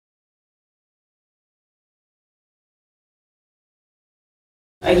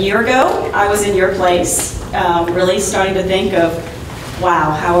A year ago, I was in your place, really starting to think of, wow,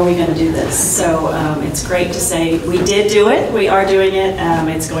 how are we going to do this? So it's great to say we did do it, we are doing it,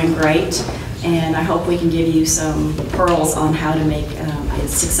 it's going great, and I hope we can give you some pearls on how to make it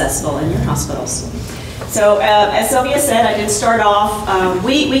successful in your hospitals. So as Sylvia said, I did start off,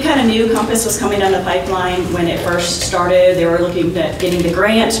 we kind of knew Compass was coming down the pipeline when it first started. They were looking at getting the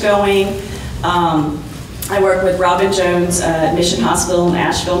grant going. I worked with Robin Jones Mission Hospital in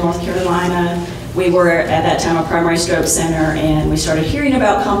Asheville, North Carolina. We were at that time a primary stroke center, and we started hearing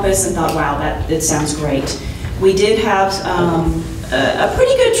about Compass and thought, wow, that sounds great. We did have a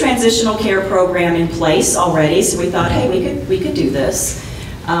pretty good transitional care program in place already, so we thought, hey, we could do this.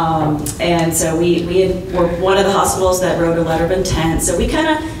 And so we were one of the hospitals that wrote a letter of intent. So we kind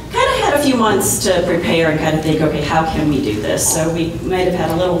of had a few months to prepare and kind of think, okay, how can we do this? So we might have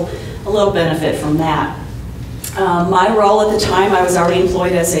had a little benefit from that. My role at the time, I was already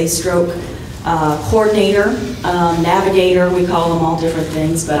employed as a stroke coordinator, navigator, we call them all different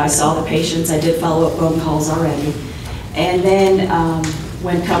things, but I saw the patients, I did follow-up phone calls already. And then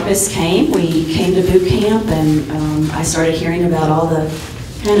when Compass came, we came to boot camp, and I started hearing about all the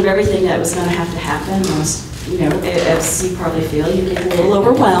kind of everything that was going to have to happen. I was, you know, as you probably feel, you get a little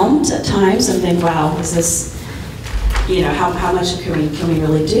overwhelmed at times and think, wow, is this, you know, how much can we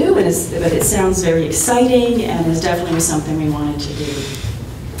really do? But it sounds very exciting, and is definitely something we wanted to do.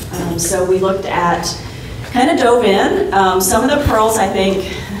 So we looked at, kind of dove in. Some of the pearls I think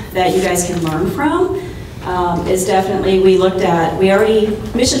that you guys can learn from is definitely,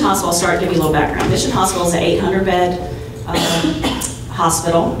 Mission Hospital, start to give you a little background. Mission Hospital is an 800-bed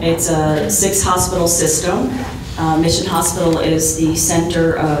hospital. It's a 6-hospital system. Mission Hospital is the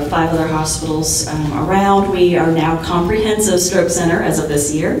center of 5 other hospitals around. We are now Comprehensive Stroke Center as of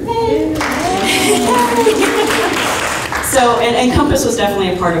this year. So, and Compass was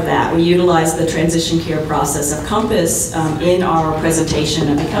definitely a part of that. We utilized the transition care process of Compass in our presentation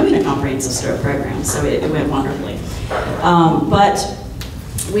of becoming a comprehensive stroke program, so it went wonderfully. But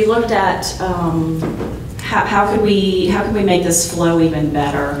we looked at how could we make this flow even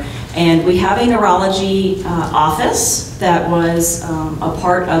better. And we have a neurology office that was a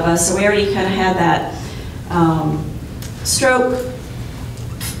part of us, so we already kind of had that stroke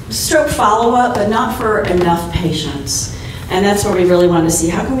follow-up, but not for enough patients. And that's where we really wanted to see,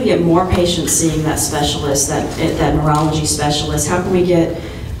 how can we get more patients seeing that specialist, that neurology specialist? How can we get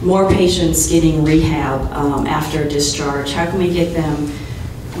more patients getting rehab after discharge? How can we get them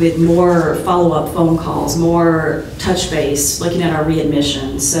with more follow-up phone calls, more touch base, looking at our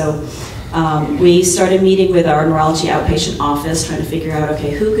readmissions? So we started meeting with our neurology outpatient office, trying to figure out,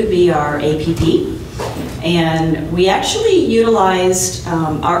 okay, who could be our APP? And we actually utilized,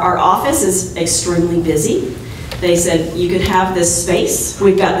 our office is extremely busy. They said, you could have this space.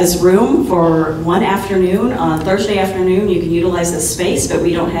 We've got this room for one afternoon. On Thursday afternoon, you can utilize this space, but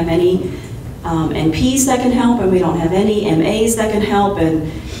we don't have any NPs that can help, and we don't have any MAs that can help,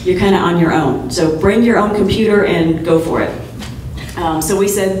 and you're kind of on your own. So bring your own computer and go for it. So we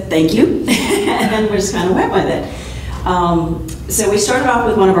said, thank you, and then we just kind of went with it. So we started off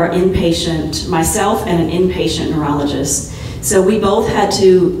with one of our inpatient, myself and an inpatient neurologist. So we both had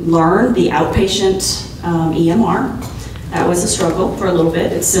to learn the outpatient EMR. That was a struggle for a little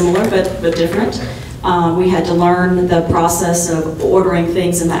bit. It's similar, but different. We had to learn the process of ordering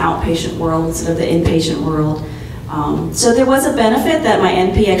things in the outpatient world instead of the inpatient world. So there was a benefit that my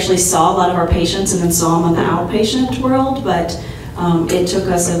NP actually saw a lot of our patients and then saw them in the outpatient world, but it took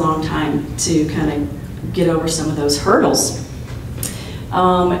us a long time to kind of get over some of those hurdles.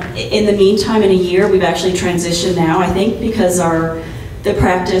 In the meantime, in a year, we've actually transitioned now, I think because the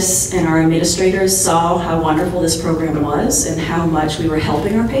practice and our administrators saw how wonderful this program was and how much we were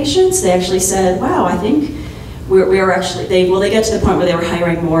helping our patients. They actually said, wow, I think we were actually, they get to the point where they were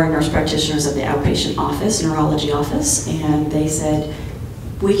hiring more nurse practitioners at the outpatient office, neurology office, and they said,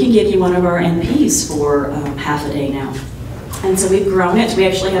 we can give you one of our NPs for half a day now. And so we've grown it. We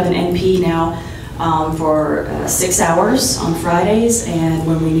actually have an NP now for 6 hours on Fridays, and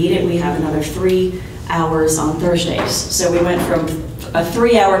when we need it, we have another 3 hours on Thursdays. So we went from a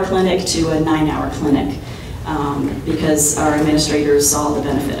 3-hour clinic to a 9-hour clinic because our administrators saw the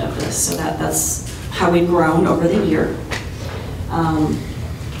benefit of this. So that's how we've grown over the year.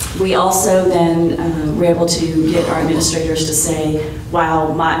 We also then were able to get our administrators to say,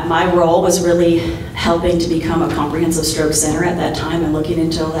 wow, my role was really helping to become a comprehensive stroke center at that time and looking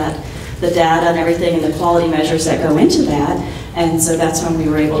into the data and everything and the quality measures that go into that. And so that's when we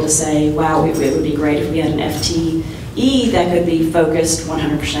were able to say, wow, it would be great if we had an FTE that could be focused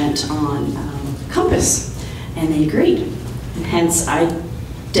 100% on Compass. And they agreed. And hence, I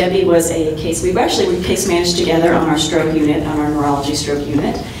Debbie was a case, we case managed together on our stroke unit, on our neurology stroke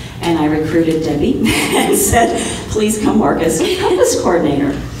unit, and I recruited Debbie and said, please come work as Compass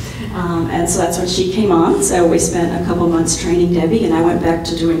coordinator. And so that's when she came on. So we spent a couple months training Debbie, and I went back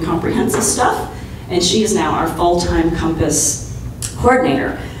to doing comprehensive stuff, and she is now our full-time Compass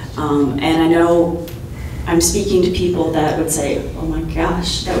coordinator. And I know I'm speaking to people that would say, oh my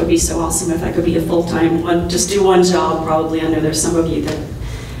gosh, that would be so awesome if I could be a full-time one, just do one job probably. I know there's some of you that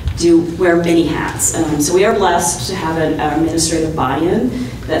do wear many hats. So we are blessed to have an administrative buy-in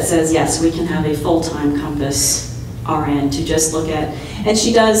that says, yes, we can have a full-time Compass RN to just look at, and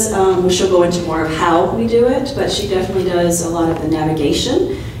she does, she'll go into more of how we do it, but she definitely does a lot of the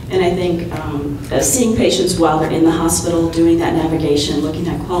navigation. And I think seeing patients while they're in the hospital, doing that navigation, looking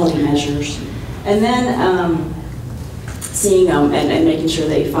at quality measures, and then seeing them and making sure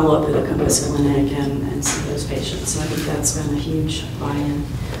they follow up with a Compass clinic and see those patients. So I think that's been a huge buy-in.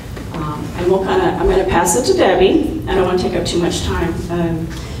 And I'm going to pass it to Debbie. I don't want to take up too much time, and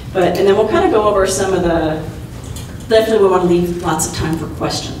then we'll kind of go over some of the. Definitely, we want to leave lots of time for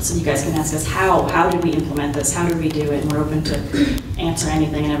questions, and you guys can ask us how did we implement this, how did we do it, and we're open to answer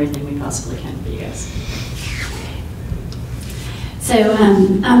anything and everything we possibly can for you guys. So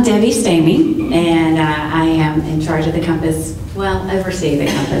I'm Debbie Stamey, and I am in charge of the Compass, oversee the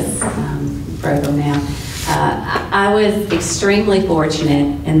Compass program now. I was extremely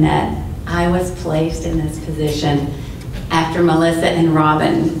fortunate in that I was placed in this position after Melissa and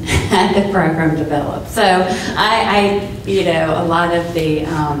Robin had the program developed. So a lot of the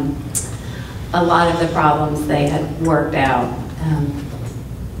problems they had worked out.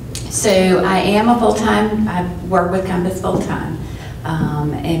 So I am a full-time, I work with Compass full-time.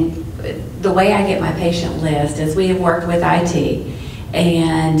 And the way I get my patient list is we have worked with IT,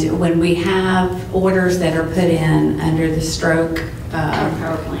 and when we have orders that are put in under the stroke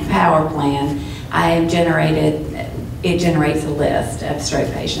power plan, it generates a list of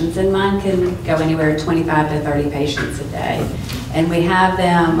stroke patients, and mine can go anywhere 25 to 30 patients a day. And we have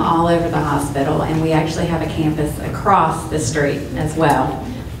them all over the hospital, and we actually have a campus across the street as well.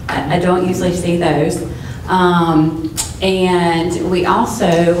 I don't usually see those. And we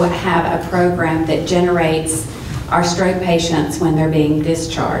also have a program that generates our stroke patients when they're being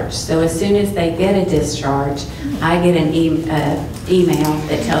discharged. So as soon as they get a discharge, I get an email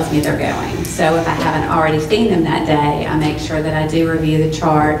that tells me they're going. So if I haven't already seen them that day, I make sure that I do review the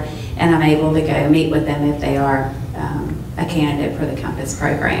chart, and I'm able to go meet with them if they are a candidate for the Compass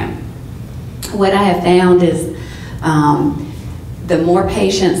program. What I have found is the more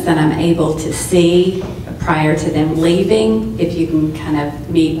patients that I'm able to see prior to them leaving, if you can kind of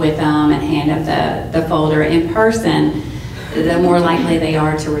meet with them and hand them the folder in person, the more likely they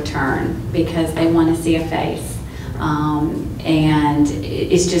are to return, because they want to see a face. And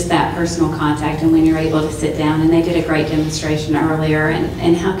it's just that personal contact, and when you're able to sit down, and they did a great demonstration earlier,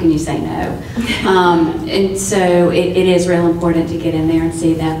 and how can you say no? And so it is real important to get in there and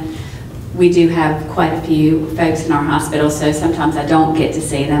see them. We do have quite a few folks in our hospital, so sometimes I don't get to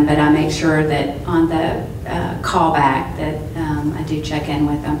see them, but I make sure that on the callback that I do check in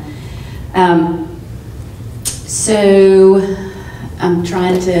with them. So I'm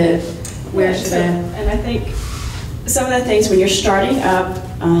trying to, And I think some of the things when you're starting up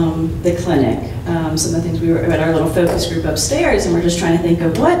the clinic, some of the things, we were at our little focus group upstairs, and we're just trying to think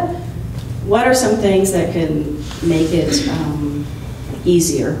of what are some things that can make it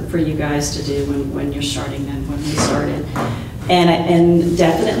easier for you guys to do when you're starting than when we started. And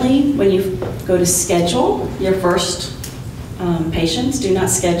definitely when you go to schedule your first patients, do not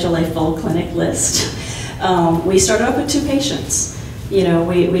schedule a full clinic list. We started off with 2 patients. You know,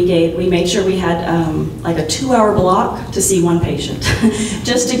 we made sure we had like a 2-hour block to see 1 patient,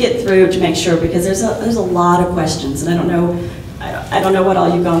 just to get through, to make sure, because there's a lot of questions, and I don't know what all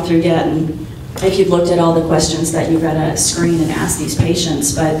you've gone through yet, and if you've looked at all the questions that you've got to screen and ask these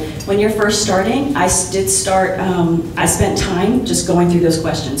patients. But when you're first starting, I spent time just going through those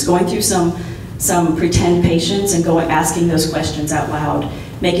questions, going through some pretend patients and asking those questions out loud,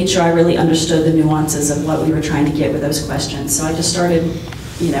 making sure I really understood the nuances of what we were trying to get with those questions. So I just started,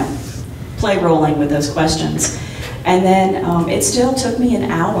 play rolling with those questions. And then it still took me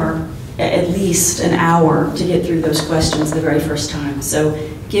an hour, at least an hour, to get through those questions the very first time. So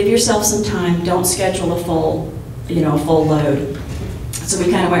give yourself some time. Don't schedule a full load. So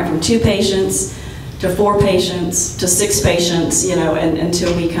we kind of went from 2 patients to 4 patients to 6 patients, and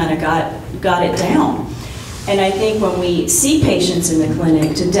until we kind of got it down. And I think when we see patients in the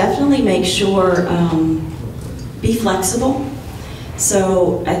clinic, to definitely make sure, be flexible.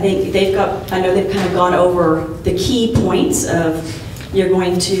 So I think I know they've kind of gone over the key points of You're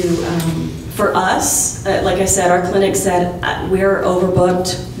going to, for us, like I said, our clinic said we're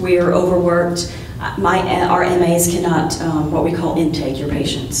overbooked, we're overworked. Our MAs cannot, what we call intake your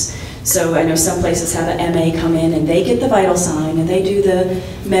patients. So I know some places have an MA come in and they get the vital sign and they do the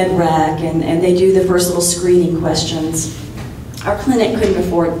med rec and they do the first little screening questions. Our clinic couldn't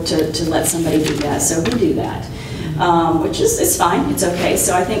afford to let somebody do that, so we do that, which is fine, it's okay.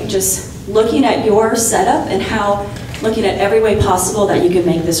 So I think just looking at your setup and looking at every way possible that you can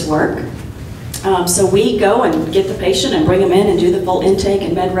make this work. So we go and get the patient and bring them in and do the full intake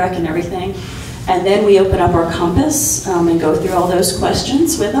and med rec and everything. And then we open up our compass and go through all those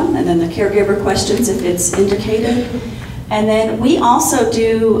questions with them, and then the caregiver questions if it's indicated. And then we also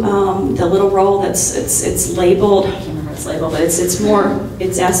do the little role it's labeled, I can't remember what it's labeled, but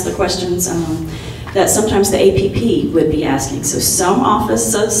it's asked the questions that sometimes the APP would be asking. So some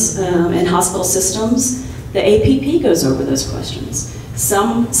offices and hospital systems, the APP goes over those questions.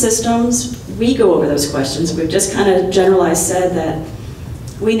 Some systems, we go over those questions. We've just kind of generalized said that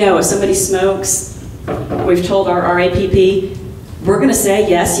we know if somebody smokes, we've told our APP, we're going to say,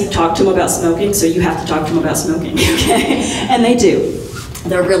 yes, you've talked to them about smoking, so you have to talk to them about smoking, okay? And they do.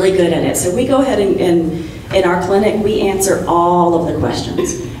 They're really good at it. So we go ahead and in our clinic, we answer all of the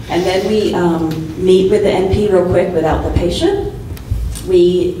questions. And then we meet with the NP real quick without the patient.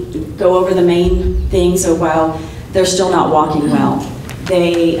 We go over the main things of while they're still not walking well.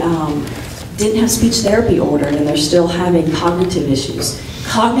 They didn't have speech therapy ordered and they're still having cognitive issues.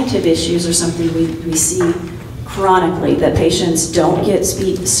 Cognitive issues are something we see chronically, that patients don't get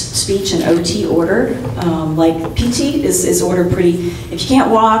speech and OT ordered. Like PT is ordered pretty, if you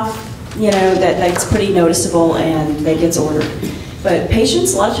can't walk, you know, that's pretty noticeable and that gets ordered. But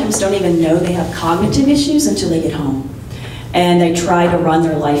patients a lot of times don't even know they have cognitive issues until they get home. And they try to run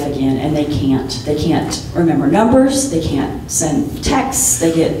their life again and they can't. They can't remember numbers, they can't send texts,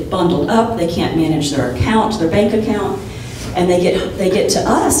 they get bundled up, they can't manage their account, their bank account. And they get to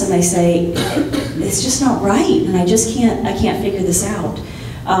us and they say, it's just not right, and I can't figure this out.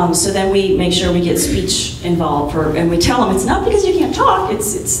 So then we make sure we get speech involved, and we tell them it's not because you can't talk,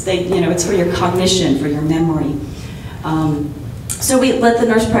 it's for your cognition, for your memory. So we let the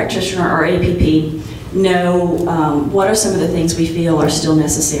nurse practitioner, our APP, know what are some of the things we feel are still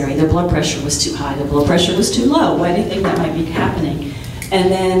necessary. Their blood pressure was too high, their blood pressure was too low, anything that might be happening. And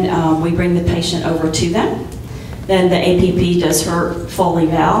then we bring the patient over to them. Then the APP does her full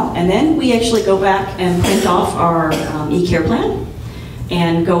eval, and then we actually go back and print off our e-care plan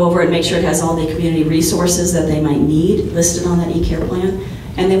and go over and make sure it has all the community resources that they might need listed on that e-care plan.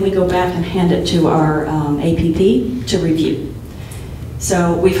 And then we go back and hand it to our APP to review.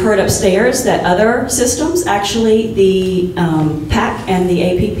 So we've heard upstairs that other systems, actually the PAC and the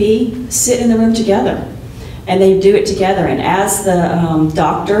APP sit in the room together. And they do it together. And as the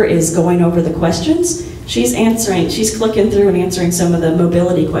doctor is going over the questions, she's clicking through and answering some of the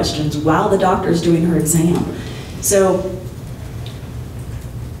mobility questions while the doctor's doing her exam. So,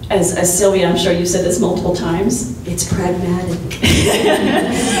 as Sylvia, I'm sure you've said this multiple times, it's pragmatic.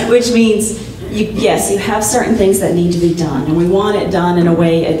 Which means, yes, you have certain things that need to be done, and we want it done in a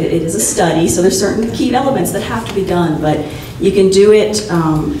way, it is a study, so there's certain key elements that have to be done, but you can do it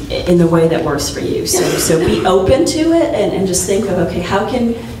in the way that works for you. So be open to it and just think of, okay, how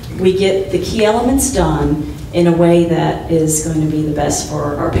can we get the key elements done in a way that is going to be the best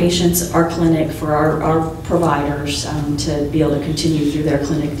for our patients, our clinic, for our providers to be able to continue through their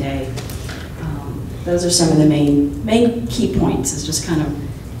clinic day. Those are some of the main key points, is just kind of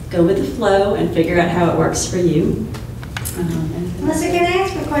go with the flow and figure out how it works for you. Melissa, can I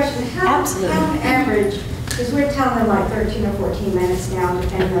ask a question? Absolutely. How on average, because we're telling them like 13 or 14 minutes now,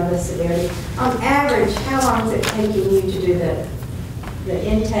 depending on the severity, on average, how long is it taking you to do the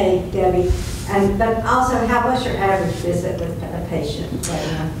intake, Debbie? But also, what's your average visit with a patient right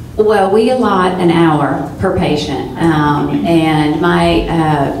now? Well, we allot an hour per patient, and my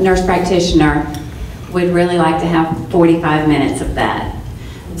nurse practitioner would really like to have 45 minutes of that.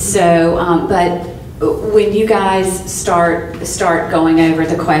 So, but when you guys start going over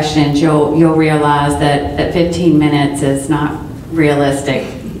the questions, you'll realize that 15 minutes is not realistic.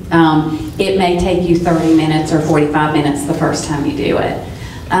 It may take you 30 minutes or 45 minutes the first time you do it.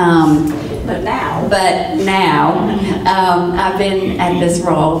 But now, I've been at this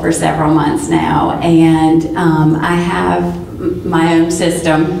role for several months now, and I have my own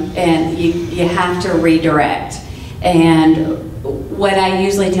system, and you have to redirect. And what I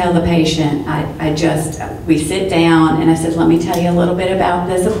usually tell the patient, we sit down and I said, let me tell you a little bit about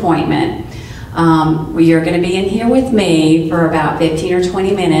this appointment. You're going to be in here with me for about 15 or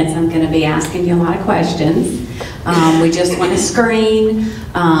 20 minutes. I'm going to be asking you a lot of questions. We just want to screen,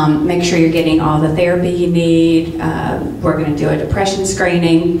 make sure you're getting all the therapy you need. We're going to do a depression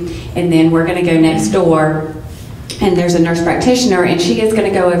screening, and then we're going to go next door, and there's a nurse practitioner, and she is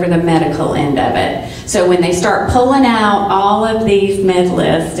going to go over the medical end of it. So when they start pulling out all of these med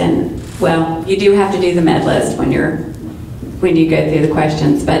lists, and well, you do have to do the med list when you go through the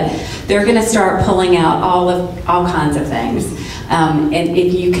questions, but they're going to start pulling out all kinds of things. And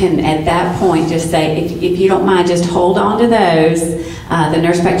if you can, at that point, just say, if you don't mind, just hold on to those. The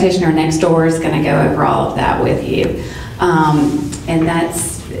nurse practitioner next door is going to go over all of that with you. And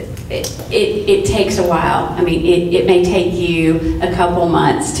it takes a while. I mean, it may take you a couple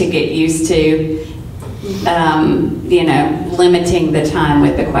months to get used to, limiting the time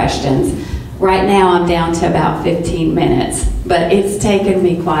with the questions. Right now, I'm down to about 15 minutes, but it's taken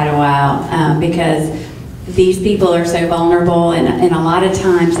me quite a while because these people are so vulnerable, and a lot of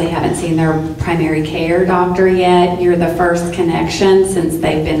times they haven't seen their primary care doctor yet. You're the first connection since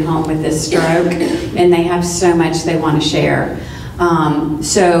they've been home with this stroke, and they have so much they want to share.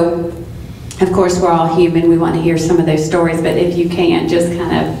 So, of course, we're all human. We want to hear some of those stories, but if you can't, just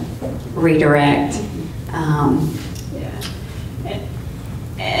kind of redirect.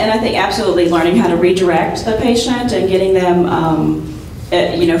 And I think absolutely learning how to redirect the patient and getting them,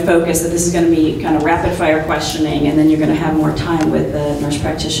 focused that this is going to be kind of rapid fire questioning, and then you're going to have more time with the nurse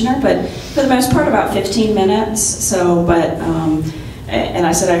practitioner. But for the most part, about 15 minutes. So, and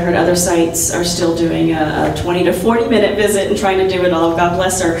I said I heard other sites are still doing a 20 to 40 minute visit and trying to do it all. God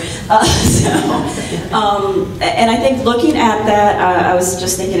bless her. And I think looking at that, I was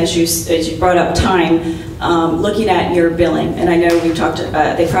just thinking as you brought up time, looking at your billing, and I know we talked.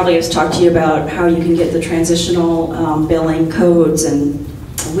 They probably have talked to you about how you can get the transitional billing codes, and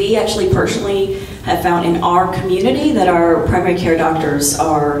we actually personally have found in our community that our primary care doctors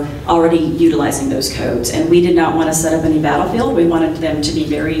are already utilizing those codes, and we did not want to set up any battlefield. We wanted them to be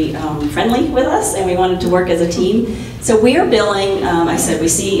very friendly with us, and we wanted to work as a team. So we are billing, I said, we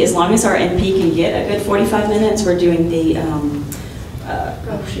see as long as our NP can get a good 45 minutes, we're doing the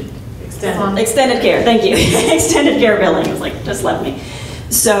extended care, thank you. Extended care billing. It was like, just let me.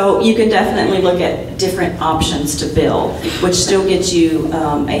 So you can definitely look at different options to bill, which still gets you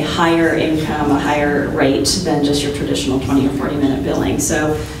a higher income, a higher rate than just your traditional 20 or 40 minute billing.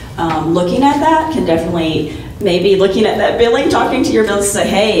 So looking at that can definitely, maybe looking at that billing, talking to your bills, say,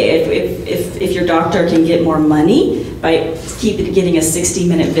 hey, if your doctor can get more money by getting a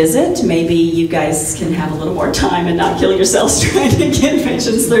 60-minute visit, maybe you guys can have a little more time and not kill yourselves trying to get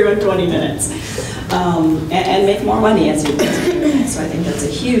patients through in 20 minutes. And make more money as you do that. So I think that's a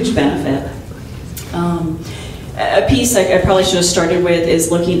huge benefit. A piece I probably should have started with is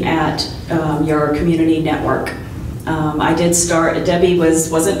looking at your community network. I did start, Debbie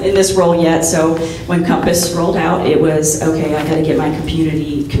wasn't in this role yet, so when Compass rolled out, it was, okay, I gotta get my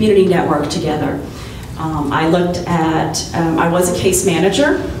community network together. I looked at, I was a case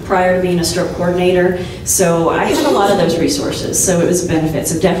manager prior to being a stroke coordinator, so I had a lot of those resources, so it was a benefit.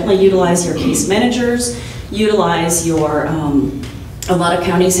 So definitely utilize your case managers, utilize your, a lot of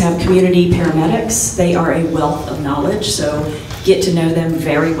counties have community paramedics. They are a wealth of knowledge, so get to know them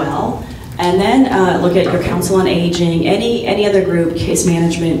very well. And then look at your council on aging, any other group, case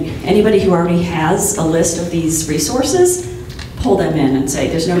management, anybody who already has a list of these resources, pull them in and say,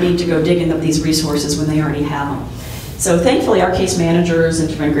 there's no need to go digging up these resources when they already have them. So thankfully our case managers and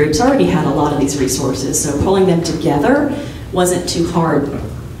different groups already had a lot of these resources, so pulling them together wasn't too hard.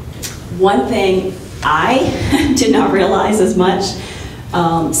 One thing I did not realize as much,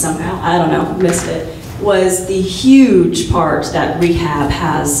 somehow, I don't know, missed it, was the huge part that rehab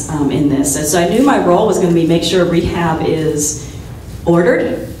has in this. And so I knew my role was going to be make sure rehab is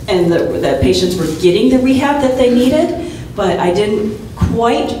ordered and that patients were getting the rehab that they needed, but I didn't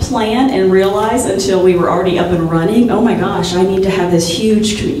quite plan and realize until we were already up and running, oh my gosh, I need to have this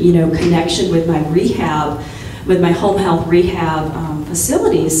huge connection with my rehab, with my home health rehab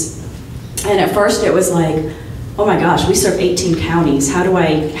facilities. And at first it was like, oh my gosh, we serve 18 counties. How do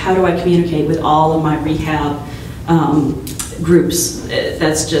I communicate with all of my rehab groups?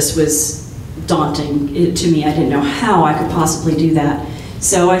 That's just was daunting to me. I didn't know how I could possibly do that.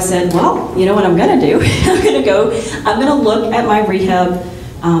 So I said, well, you know what I'm gonna do? I'm gonna look at my rehab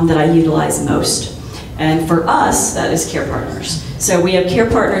that I utilize most. And for us, that is Care Partners. So we have Care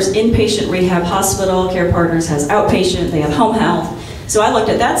Partners inpatient rehab hospital, Care Partners has outpatient, they have home health. So I looked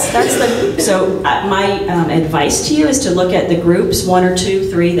at, so my advice to you is to look at the groups, 1 or 2,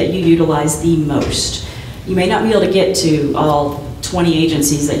 3, that you utilize the most. You may not be able to get to all 20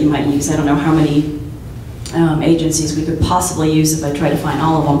 agencies that you might use. I don't know how many agencies we could possibly use if I try to find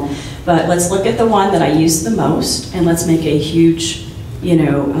all of them. But let's look at the one that I use the most, and let's make a huge,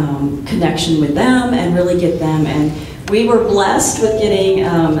 connection with them and really get them. And we were blessed with getting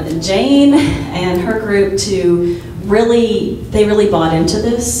Jayne and her group to they really bought into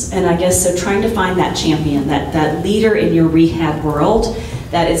this. And I guess so trying to find that champion, that leader in your rehab world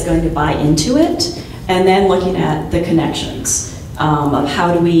that is going to buy into it. And then looking at the connections of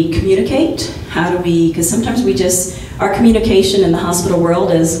how do we communicate, because sometimes our communication in the hospital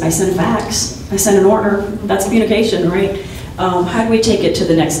world is, I send a fax, I send an order, that's communication, right? How do we take it to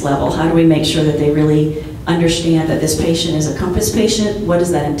the next level? How do we make sure that they really understand that this patient is a Compass patient? What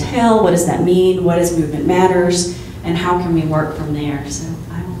does that entail? What does that mean? What is Movement Matters? And how can we work from there? So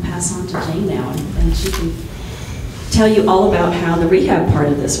I will pass on to Jayne now, and she can tell you all about how the rehab part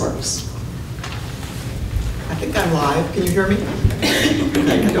of this works. I think I'm live. Can you hear me?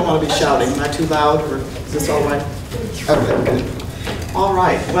 Okay, I don't want to be shouting. Am I too loud, or is this all right? Okay, good. All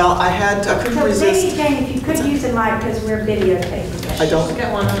right. Well, I couldn't resist. Jayne, if you could use the mic because we're videotaping this. I don't.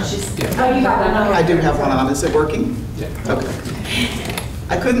 Got one on. Oh, you got one on. I do have one on. Is it working? Yeah. Okay.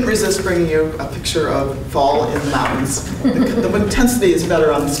 I couldn't resist bringing you a picture of fall in the mountains. The intensity is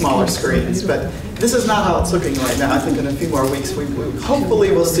better on the smaller screens, but this is not how it's looking right now. I think in a few more weeks, we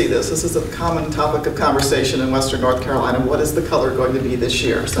hopefully will see this. This is a common topic of conversation in Western North Carolina. What is the color going to be this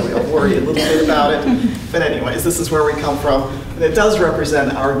year? So we'll worry a little bit about it. But anyways, this is where we come from. And it does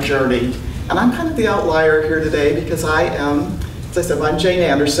represent our journey. And I'm kind of the outlier here today because I am, as I said, I'm Jayne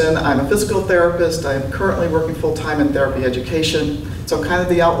Anderson. I'm a physical therapist. I am currently working full-time in therapy education. So I'm kind of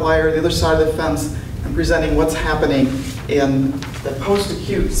the outlier, the other side of the fence. I'm presenting what's happening in the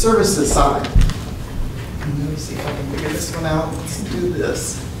post-acute services side. Let me see if I can figure this one out. Let's do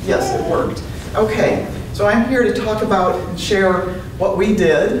this. Yes, it worked. Okay, so I'm here to talk about and share what we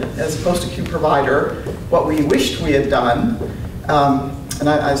did as a post-acute provider, what we wished we had done. And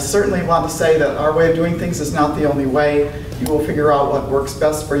I certainly want to say that our way of doing things is not the only way. You will figure out what works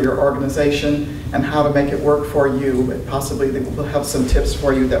best for your organization and how to make it work for you, but possibly we'll have some tips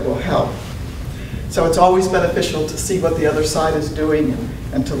for you that will help. So it's always beneficial to see what the other side is doing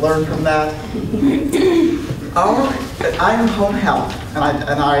and to learn from that. I am home health, and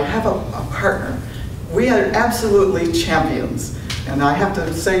I have a partner. We are absolutely champions. And I have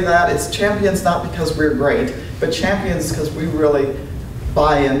to say that it's champions not because we're great, but champions because we really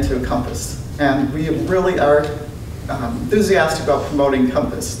buy into Compass. And we really are enthusiastic about promoting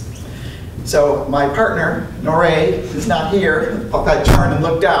Compass. So my partner, Noré, is not here. If I turn and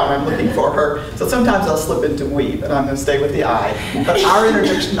look down, I'm looking for her. So sometimes I'll slip into we, but I'm going to stay with the I. But our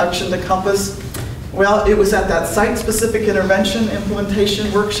introduction to Compass, well, it was at that site-specific intervention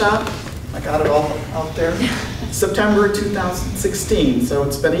implementation workshop. I got it all out there. September 2016, so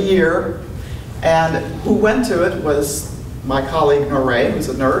it's been a year. And who went to it was my colleague, Noré, who's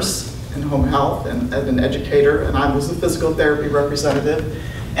a nurse in home health and an educator, and I was the physical therapy representative.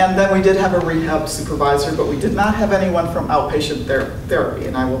 And then we did have a rehab supervisor, but we did not have anyone from outpatient therapy,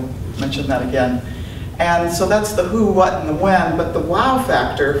 and I will mention that again. And so that's the who, what, and the when, but the wow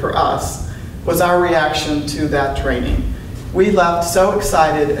factor for us was our reaction to that training. We left so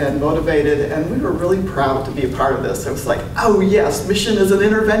excited and motivated, and we were really proud to be a part of this. It was like, oh yes, mission is an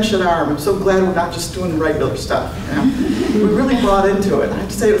intervention arm. I'm so glad we're not just doing regular stuff. You know? We really bought into it. I have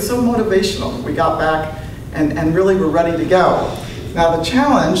to say, it was so motivational. We got back and really were ready to go. Now the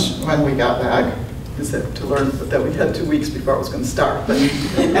challenge when we got back is to learn that we had 2 weeks before it was going to start. But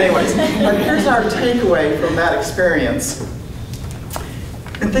anyways, but here's our takeaway from that experience.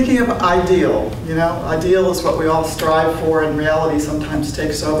 And thinking of ideal, you know, ideal is what we all strive for, and reality sometimes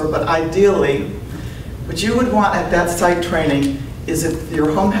takes over, but ideally, what you would want at that site training is if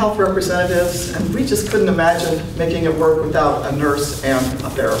your home health representatives, and we just couldn't imagine making it work without a nurse and a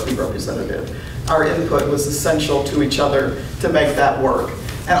therapy representative. Our input was essential to each other to make that work.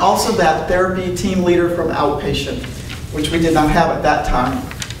 And also that therapy team leader from outpatient, which we did not have at that time,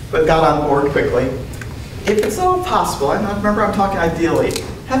 but got on board quickly. If it's all possible, and remember I'm talking ideally,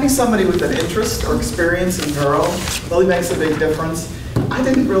 having somebody with an interest or experience in neuro really makes a big difference. I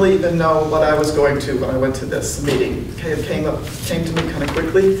didn't really even know what I was going to when I went to this meeting. Okay, it came to me kind of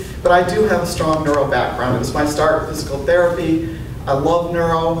quickly, but I do have a strong neuro background. It was my start with physical therapy. I love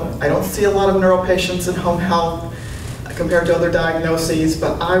neuro. I don't see a lot of neuro patients in home health compared to other diagnoses,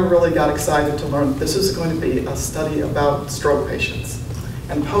 but I really got excited to learn this is going to be a study about stroke patients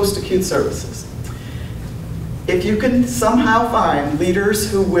and post-acute services. If you can somehow find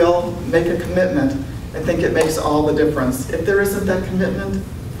leaders who will make a commitment, I think it makes all the difference. If there isn't that commitment,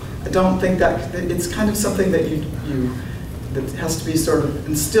 I don't think that, it's kind of something that you that has to be sort of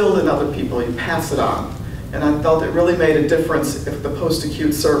instilled in other people. You pass it on. And I felt it really made a difference if the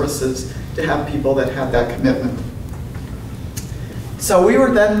post-acute services to have people that had that commitment. So we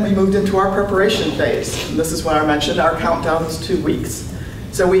moved into our preparation phase. And this is when I mentioned our countdown was 2 weeks.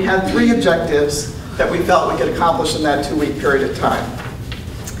 So we had 3 objectives that we felt we could accomplish in that 2-week period of time.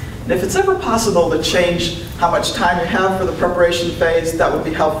 And if it's ever possible to change how much time you have for the preparation phase, that would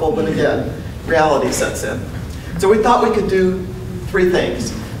be helpful, but again, reality sets in. So we thought we could do 3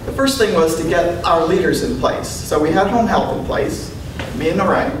 things. The first thing was to get our leaders in place. So we had home health in place, me and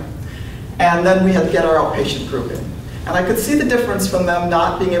Lorraine, and then we had to get our outpatient group in. And I could see the difference from them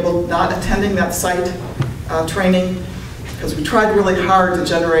not attending that site training, because we tried really hard to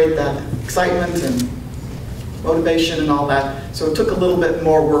generate that excitement and motivation and all that. So it took a little bit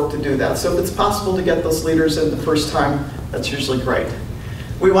more work to do that. So if it's possible to get those leaders in the first time, that's usually great.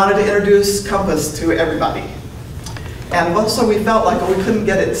 We wanted to introduce Compass to everybody. And also we felt like we couldn't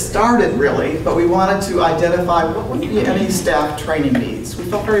get it started really, but we wanted to identify what would be any staff training needs. We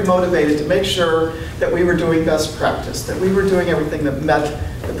felt very motivated to make sure that we were doing best practice, that we were doing everything that met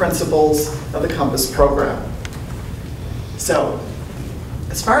the principles of the Compass program. So,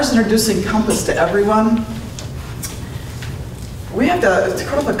 as far as introducing Compass to everyone, we have to, it's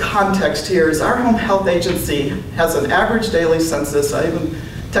kind of a context here, is our home health agency has an average daily census. I even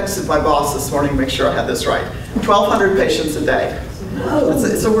texted my boss this morning to make sure I had this right. 1,200 patients a day.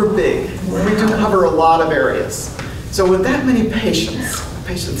 So we're big. We do cover a lot of areas. So with that many patients,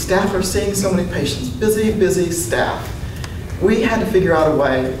 staff are seeing so many patients, busy staff, we had to figure out a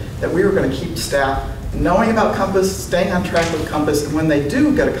way that we were going to keep staff knowing about Compass, staying on track with Compass, and when they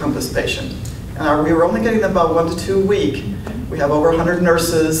do get a Compass patient, and we were only getting them about 1 to 2 a week, we have over 100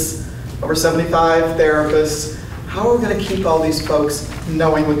 nurses, over 75 therapists. How are we going to keep all these folks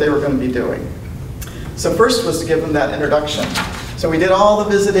knowing what they were going to be doing? So first was to give them that introduction. So we did all the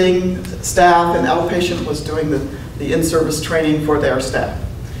visiting staff, and outpatient was doing the in-service training for their staff.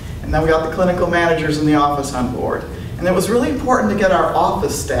 And then we got the clinical managers in the office on board. And it was really important to get our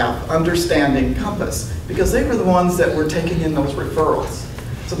office staff understanding Compass, because they were the ones that were taking in those referrals.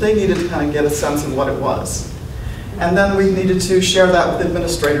 So they needed to kind of get a sense of what it was. And then we needed to share that with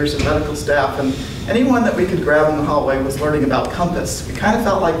administrators and medical staff, and anyone that we could grab in the hallway was learning about Compass. We kind of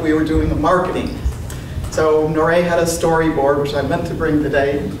felt like we were doing the marketing. So Noreen had a storyboard, which I meant to bring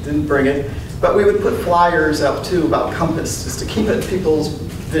today, didn't bring it, but we would put flyers up too about Compass, just to keep it in people's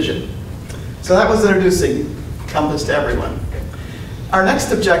vision. So that was introducing Compass to everyone. Our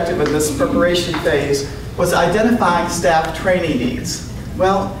next objective in this preparation phase was identifying staff training needs.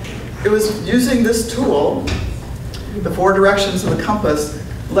 Well, it was using this tool, the 4 directions of the Compass,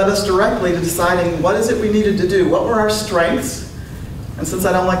 led us directly to deciding what is it we needed to do. What were our strengths? And since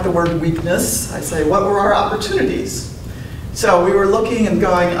I don't like the word weakness, I say, what were our opportunities? So we were looking and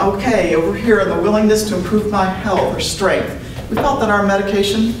going, okay, over here, the willingness to improve my health or strength. We felt that our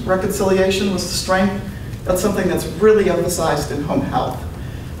medication reconciliation was the strength. That's something that's really emphasized in home health.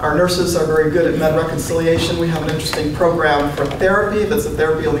 Our nurses are very good at med reconciliation. We have an interesting program for therapy, that's a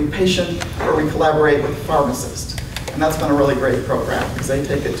therapy-only patient, where we collaborate with a pharmacist. And that's been a really great program, because they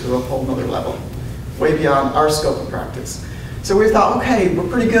take it to a whole nother level, way beyond our scope of practice. So we thought, okay, we're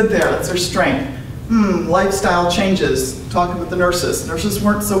pretty good there, that's our strength. Lifestyle changes, talking with the nurses. Nurses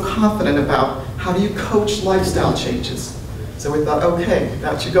weren't so confident about how do you coach lifestyle changes. So we thought, okay,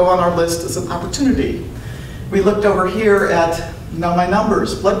 that should go on our list as an opportunity. We looked over here at, my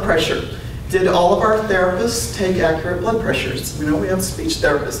numbers, blood pressure. Did all of our therapists take accurate blood pressures? We know we have speech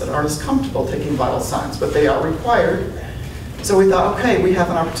therapists that aren't as comfortable taking vital signs, but they are required. So we thought, okay, we have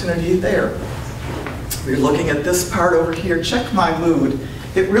an opportunity there. We were looking at this part over here, check my mood.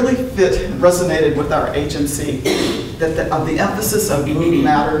 It really fit and resonated with our agency, that the emphasis of mood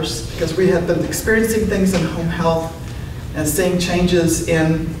matters, because we had been experiencing things in home health and seeing changes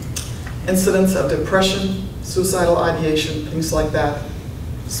in incidents of depression, suicidal ideation, things like that.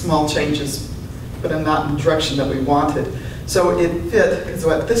 Small changes, but not in the direction that we wanted. So it fit, because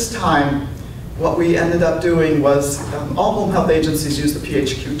at this time, what we ended up doing was all home health agencies use the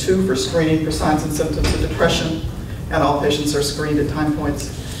PHQ-2 for screening for signs and symptoms of depression, and all patients are screened at time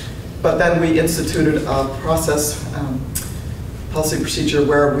points. But then we instituted a process, policy procedure,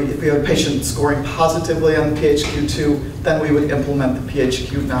 where if we have a patient scoring positively on the PHQ-2, then we would implement the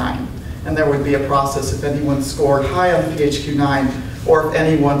PHQ-9. And there would be a process if anyone scored high on the PHQ-9, or if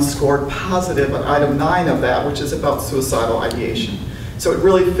anyone scored positive on item 9 of that, which is about suicidal ideation. So it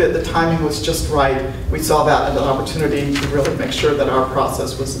really fit, the timing was just right. We saw that as an opportunity to really make sure that our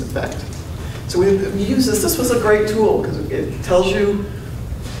process was in effect. So we use this. This was a great tool, because it tells you,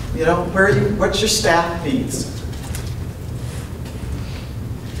 what your staff needs.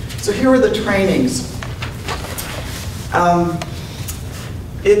 So here are the trainings.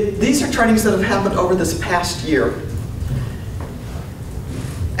 These are trainings that have happened over this past year.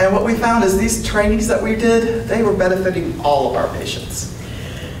 And what we found is these trainings that we did, they were benefiting all of our patients.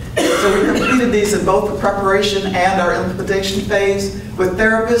 So we completed these in both the preparation and our implementation phase. With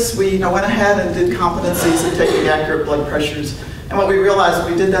therapists, we went ahead and did competencies in taking accurate blood pressures. And what we realized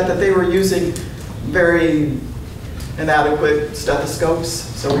when we did that they were using very inadequate stethoscopes,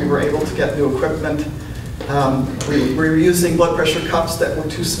 so we were able to get new equipment. We were using blood pressure cups that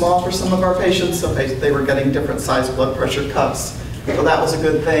were too small for some of our patients, so they were getting different sized blood pressure cups. So that was a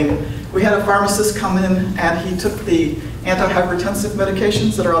good thing. We had a pharmacist come in and he took the antihypertensive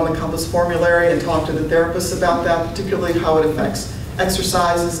medications that are on the Compass formulary and talked to the therapists about that, particularly how it affects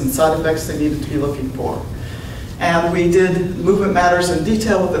exercises and side effects they needed to be looking for. And we did movement matters in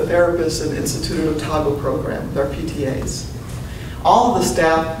detail with the therapists and instituted a toggle program with our PTAs. All of the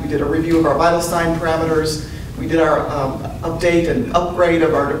staff, we did a review of our vital sign parameters, we did our update and upgrade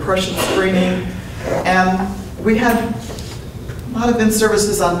of our depression screening, and we had a lot of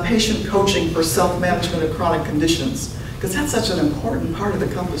in-services on patient coaching for self-management of chronic conditions, because that's such an important part of the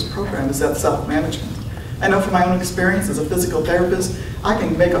Compass program, is that self-management. I know from my own experience as a physical therapist, I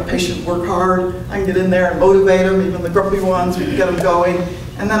can make a patient work hard, I can get in there and motivate them, even the grumpy ones, we can get them going,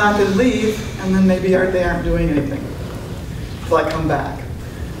 and then I can leave, and then maybe they aren't doing anything until I come back.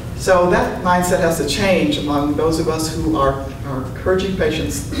 So that mindset has to change among those of us who are encouraging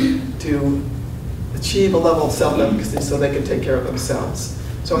patients to achieve a level of self-efficacy so they can take care of themselves.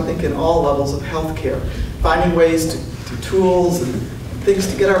 So I think in all levels of healthcare, finding ways to tools and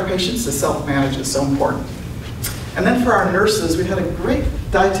things to get our patients to self-manage is so important. And then for our nurses, we had a great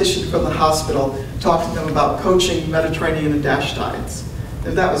dietitian from the hospital talk to them about coaching, Mediterranean, and DASH diets.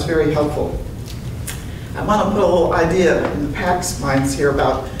 And that was very helpful. I want to put a little idea in the PAC's minds here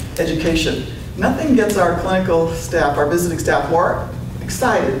about education. Nothing gets our clinical staff, our visiting staff, more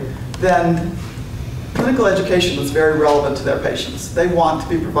excited than clinical education that's very relevant to their patients. They want to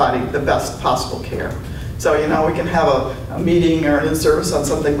be providing the best possible care. So, we can have a meeting or an in-service on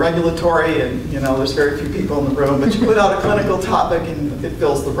something regulatory and, there's very few people in the room, but you put out a clinical topic and it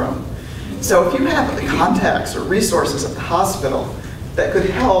fills the room. So if you have the contacts or resources at the hospital that could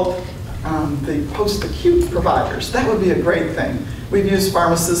help the post-acute providers, that would be a great thing. We've used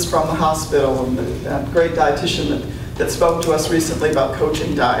pharmacists from the hospital, and that great dietitian that spoke to us recently about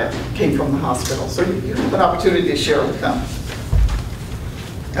coaching diet came from the hospital. So you have an opportunity to share with them.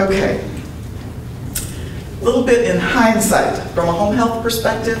 Okay. A little bit in hindsight, from a home health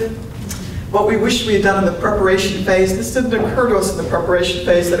perspective, what we wish we had done in the preparation phase, this didn't occur to us in the preparation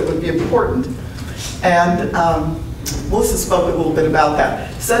phase that it would be important. And Melissa spoke a little bit about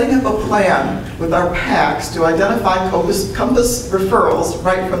that. Setting up a plan with our PACs to identify Compass referrals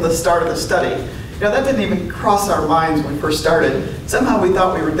right from the start of the study. That didn't even cross our minds when we first started. Somehow we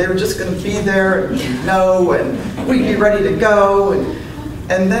thought they were just going to be there and know, and we'd be ready to go.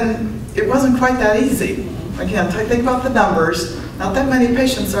 And then it wasn't quite that easy. Again, think about the numbers. Not that many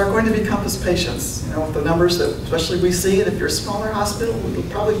patients are going to be Compass patients. With the numbers that especially we see, and if you're a smaller hospital, it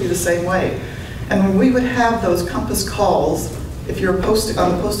would probably be the same way. And when we would have those Compass calls, if you're on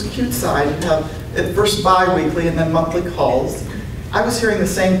the post-acute side, you have at first bi-weekly and then monthly calls. I was hearing the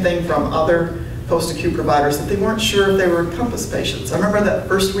same thing from other post-acute providers, that they weren't sure if they were Compass patients. I remember that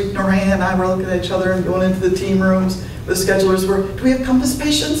first week, Hanrahan and I were looking at each other and going into the team rooms. The schedulers were, do we have Compass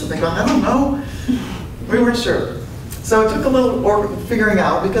patients? And they go, I don't know. We weren't sure. So it took a little figuring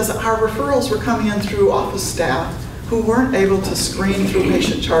out, because our referrals were coming in through office staff who weren't able to screen through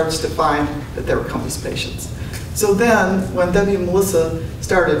patient charts to find that they were Compass patients. So then, when Debbie and Melissa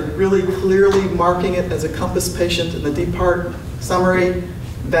started really clearly marking it as a Compass patient in the DPART summary,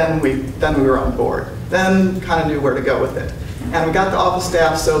 then we were on board. Then kind of knew where to go with it. And we got the office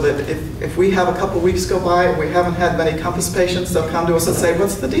staff so that if we have a couple weeks go by and we haven't had many Compass patients, they'll come to us and say,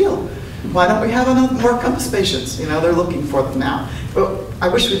 what's the deal? Why don't we have more Compass patients? They're looking for them now. But I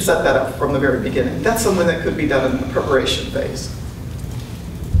wish we'd set that up from the very beginning. That's something that could be done in the preparation phase.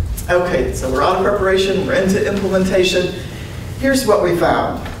 Okay, so we're out of preparation, we're into implementation. Here's what we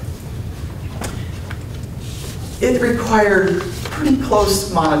found. It required pretty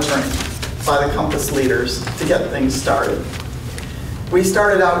close monitoring by the Compass leaders to get things started. We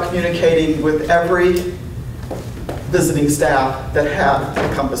started out communicating with every visiting staff that had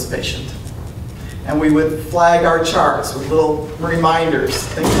a Compass patient. And we would flag our charts with little reminders,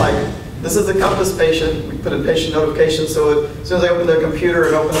 things like, this is a Compass patient. We put in patient notifications, so as soon as they open their computer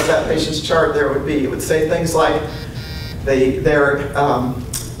and open up that patient's chart, there it would be. It would say things like, their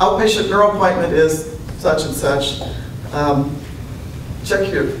outpatient neuro appointment is such and such.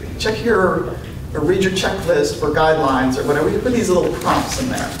 check here, or read your checklist for guidelines or whatever. We put these little prompts in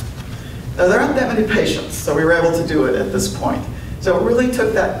there. Now, there aren't that many patients, so we were able to do it at this point. So it really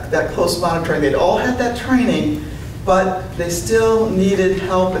took that close monitoring. They'd all had that training, but they still needed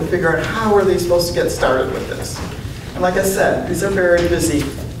help and figure out how are they supposed to get started with this. And like I said, these are very busy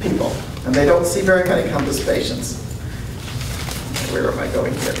people, and they don't see very many COMPASS patients. Where am I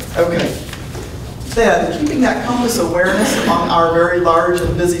going here? Okay. Then, keeping that COMPASS awareness among our very large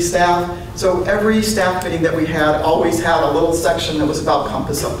and busy staff. So every staff meeting that we had always had a little section that was about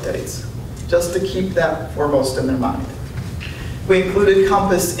COMPASS updates, just to keep that foremost in their mind. We included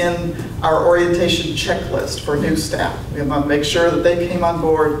COMPASS in our orientation checklist for new staff. We want to make sure that they came on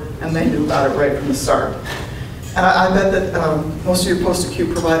board and they knew about it right from the start. And I bet that most of your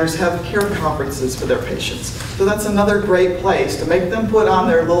post-acute providers have care conferences for their patients. So that's another great place to make them put on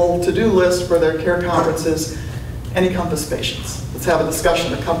their little to-do list for their care conferences any COMPASS patients. Let's have a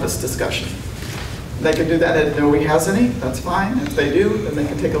discussion, a COMPASS discussion. They can do that, and if nobody has any, that's fine. If they do, then they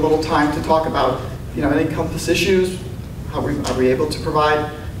can take a little time to talk about, any COMPASS issues, how are we able to provide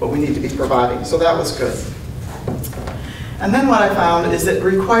what we need to be providing. So that was good. And then what I found is it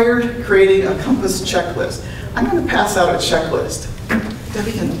required creating a COMPASS checklist. I'm going to pass out a checklist.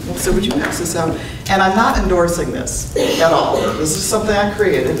 Debbie, so would you pass this out? And I'm not endorsing this at all. This is something I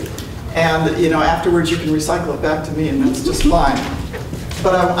created. And afterwards you can recycle it back to me, and that's just fine.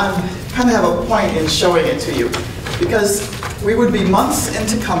 But I kind of have a point in showing it to you, because we would be months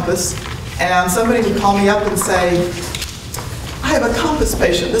into COMPASS, and somebody would call me up and say, I have a COMPASS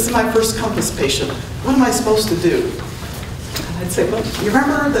patient. This is my first COMPASS patient. What am I supposed to do? And I'd say, well, you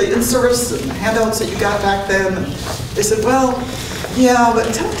remember the in-service and the handouts that you got back then? And they said, well, yeah,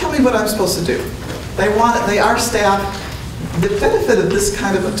 but tell me what I'm supposed to do. Our staff, the benefit of this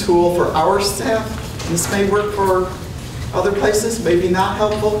kind of a tool for our staff, and this may work for other places, maybe not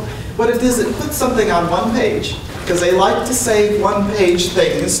helpful. What it is, it puts something on one page, because they like to save one-page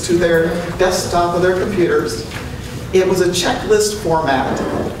things to their desktop or their computers. It was a checklist format,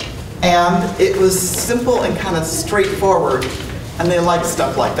 and it was simple and kind of straightforward, and they like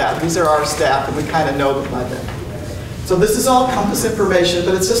stuff like that. These are our staff, and we kind of know them by then. So this is all COMPASS information,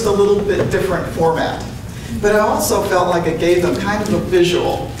 but it's just a little bit different format. But I also felt like it gave them kind of a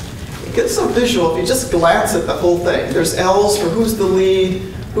visual. It gets so visual if you just glance at the whole thing. There's L's for who's the lead,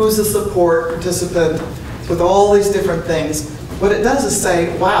 who's the support participant, with all these different things. What it does is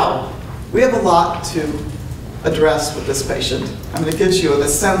say, wow, we have a lot to address with this patient. I mean, it gives you the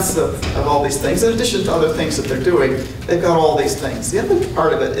sense of all these things. In addition to other things that they're doing, they've got all these things. The other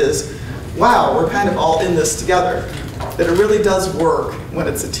part of it is, wow, we're kind of all in this together. That it really does work when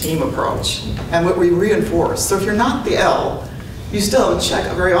it's a team approach. And what we reinforce. So if you're not the L, you still have a check.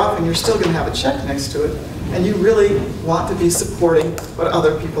 Very often you're still going to have a check next to it. And you really want to be supporting what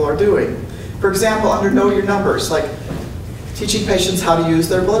other people are doing. For example, under Know Your Numbers, like teaching patients how to use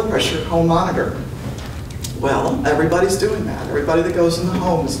their blood pressure home monitor. Well, everybody's doing that. Everybody that goes in the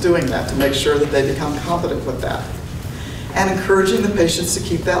home is doing that to make sure that they become competent with that. And encouraging the patients to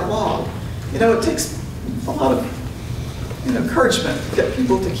keep that log. It takes a lot of encouragement to get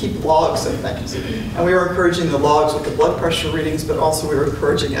people to keep logs and things. And we were encouraging the logs with the blood pressure readings, but also we were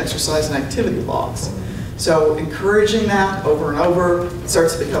encouraging exercise and activity logs. So encouraging that over and over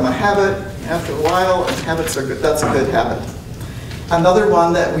starts to become a habit. After a while, and habits are good. That's a good habit. Another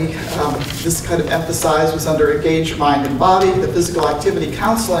one that we this kind of emphasized was under Engage Mind and Body, the physical activity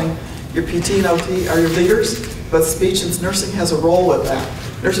counseling. Your PT and OT are your leaders, but speech and nursing has a role with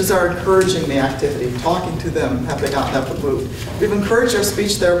that. Nurses are encouraging the activity, talking to them, have they gotten up and moved. We've encouraged our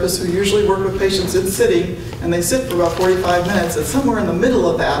speech therapists who usually work with patients in sitting, and they sit for about 45 minutes, and somewhere in the middle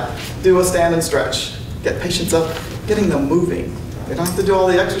of that, do a stand and stretch. Get patients up, getting them moving. They don't have to do all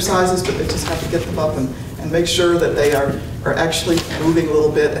the exercises, but they just have to get them up and make sure that they are actually moving a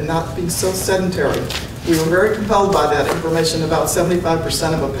little bit and not being so sedentary. We were very compelled by that information. About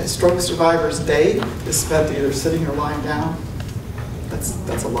 75% of a stroke survivor's day is spent either sitting or lying down.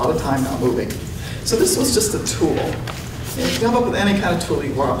 That's a lot of time not moving. So this was just a tool. You can come up with any kind of tool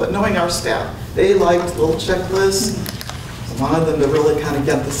you want, but knowing our staff, they liked little checklists. I wanted them to really kind of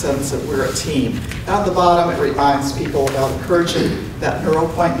get the sense that we're a team. At the bottom, it reminds people about encouraging that neuro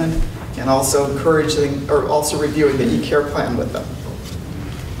appointment and also reviewing the e-care plan with them.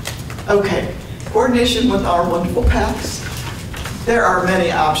 Okay, coordination with our wonderful PACs. There are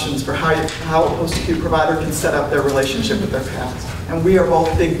many options for how a post-acute provider can set up their relationship with their PACs. And we are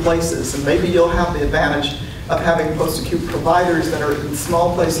both big places, and maybe you'll have the advantage of having post-acute providers that are in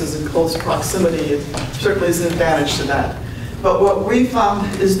small places in close proximity. It certainly is an advantage to that. But what we found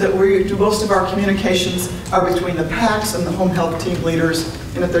is that most of our communications are between the PACs and the home health team leaders,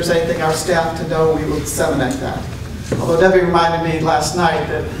 and if there's anything our staff to know, we will disseminate that. Although Debbie reminded me last night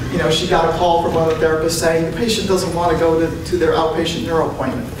that she got a call from one of the therapists saying the patient doesn't want to go to their outpatient neuro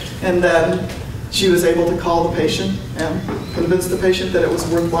appointment. And then she was able to call the patient and convince the patient that it was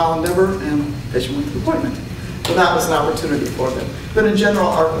a worthwhile endeavor, and the patient went to the appointment. So that was an opportunity for them. But in general,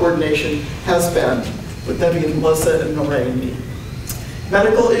 our coordination has been with Debbie and Melissa and Noreen and me.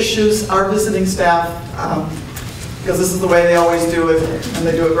 Medical issues, our visiting staff, because this is the way they always do it, and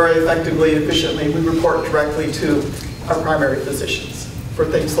they do it very effectively and efficiently, we report directly to our primary physicians for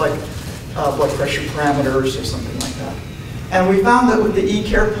things like blood pressure parameters or something like that. And we found that with the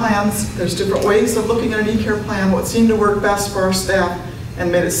e-care plans, there's different ways of looking at an e-care plan. What seemed to work best for our staff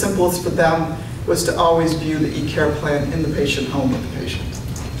and made it simplest for them was to always view the e-care plan in the patient home with the patient.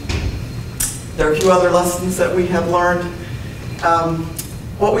 There are a few other lessons that we have learned.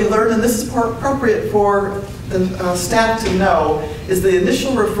 What we learned, and this is appropriate for the staff to know, is the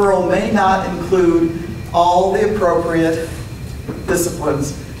initial referral may not include all the appropriate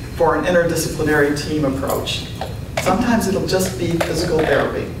disciplines for an interdisciplinary team approach. Sometimes it'll just be physical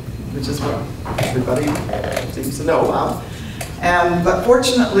therapy, which is what everybody seems to know about. But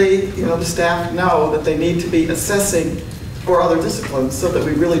fortunately, the staff know that they need to be assessing for other disciplines so that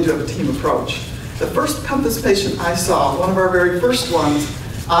we really do have a team approach. The first Compass patient I saw, one of our very first ones,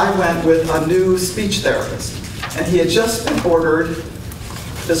 I went with a new speech therapist, and he had just been ordered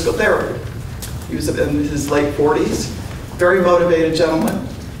physical therapy. He was in his late 40s, very motivated gentleman,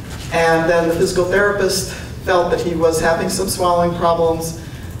 and then the physical therapist felt that he was having some swallowing problems,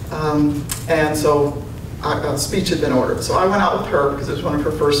 and so speech had been ordered. So I went out with her because it was one of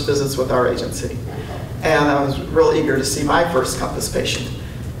her first visits with our agency, and I was real eager to see my first Compass patient.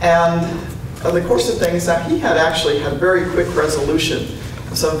 And in the course of things, he had actually had very quick resolution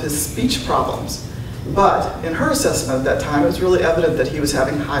of some of his speech problems. But in her assessment at that time, it was really evident that he was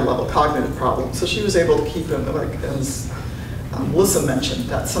having high-level cognitive problems. So she was able to keep him, like as Melissa mentioned,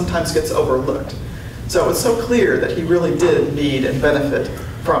 that sometimes gets overlooked. So it was so clear that he really did need and benefit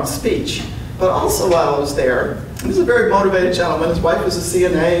from speech. But also while I was there, he was a very motivated gentleman. His wife was a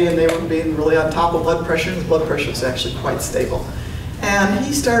CNA, and they were being really on top of blood pressure. His blood pressure was actually quite stable. And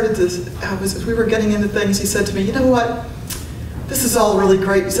he started to, as we were getting into things, he said to me, you know what? This is all really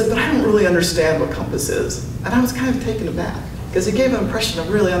great. He said, but I don't really understand what Compass is. And I was kind of taken aback, because he gave an impression of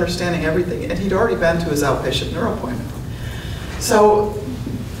really understanding everything, and he'd already been to his outpatient neuro appointment. So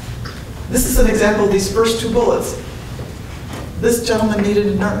this is an example of these first two bullets. This gentleman needed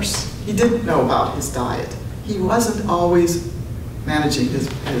a nurse. He didn't know about his diet. He wasn't always managing his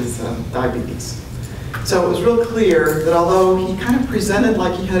diabetes. So it was real clear that although he kind of presented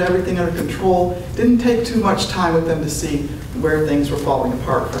like he had everything under control, it didn't take too much time with them to see where things were falling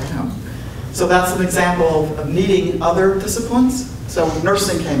apart for him. So that's an example of needing other disciplines. So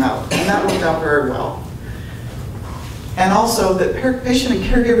nursing came out, and that worked out very well. And also that patient and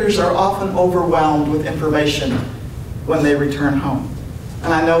caregivers are often overwhelmed with information when they return home.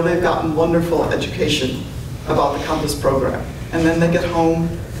 And I know they've gotten wonderful education about the Compass program. And then they get home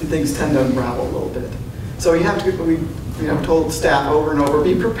and things tend to unravel a little bit. So you have to, we told staff over and over,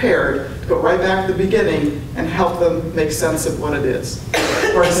 be prepared to go right back to the beginning and help them make sense of what it is.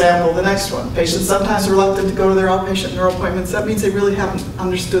 For example, the next one, patients sometimes are reluctant to go to their outpatient neuro appointments. That means they really haven't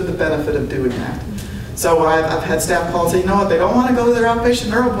understood the benefit of doing that. So I've had staff call and say, you know what, they don't want to go to their outpatient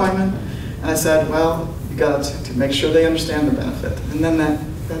neuro appointment. And I said, well, you got to make sure they understand the benefit. And then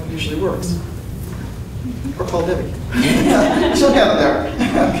that usually works. Or call Debbie. She'll get it there.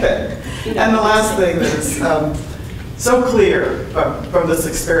 Okay. And the last thing that's so clear from this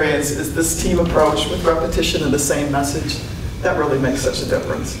experience is this team approach with repetition of the same message. That really makes such a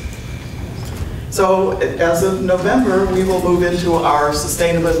difference. So as of November, we will move into our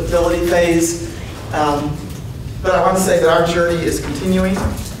sustainability phase. But I want to say that our journey is continuing.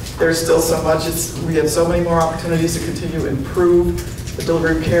 There's still so much. We have so many more opportunities to continue to improve the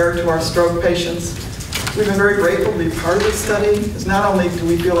delivery of care to our stroke patients. We've been very grateful to be part of this study, because not only do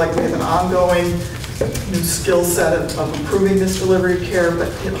we feel like we have an ongoing new skill set of improving this delivery of care, but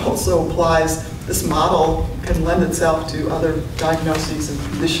it also applies, this model can lend itself to other diagnoses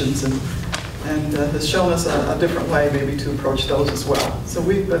and conditions, and has shown us a different way maybe to approach those as well. So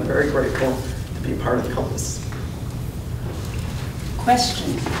we've been very grateful to be part of Compass.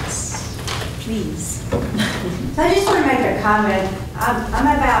 Questions, please. So I just want to make a comment.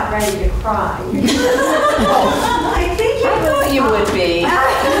 I'm about ready to cry. I think I thought you would be.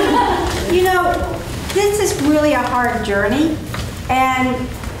 You know, this is really a hard journey, and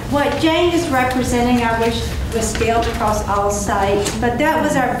what Jayne is representing, I wish was scaled across all sites, but that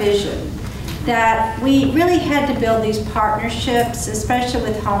was our vision, that we really had to build these partnerships, especially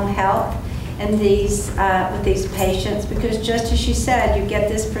with home health and with these patients, because just as you said, you get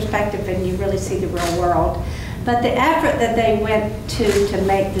this perspective and you really see the real world. But the effort that they went to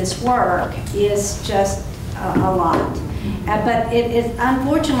make this work is just a lot. But it is,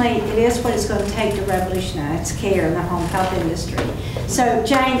 unfortunately, it is what it's going to take to revolutionize care in the home health industry. So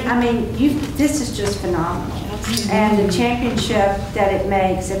Jayne, I mean, this is just phenomenal. And the championship that it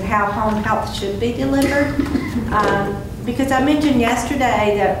makes and how home health should be delivered. Because I mentioned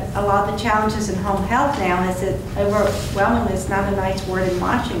yesterday that a lot of the challenges in home health now is that overwhelmingly it's not a nice word in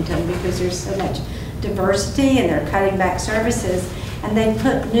Washington because there's so much diversity and they're cutting back services. And they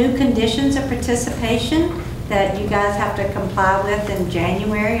put new conditions of participation that you guys have to comply with in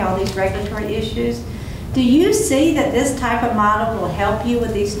January, all these regulatory issues. Do you see that this type of model will help you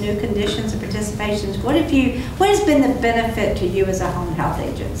with these new conditions of participations? What has been the benefit to you as a home health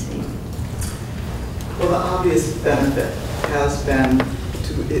agency? Well, the obvious benefit has been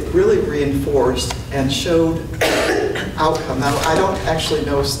it really reinforced and showed outcome. Now, I don't actually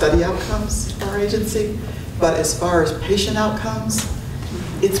know study outcomes for our agency, but as far as patient outcomes,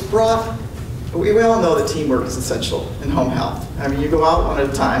 it's brought, we all know that teamwork is essential in home health. I mean, you go out one at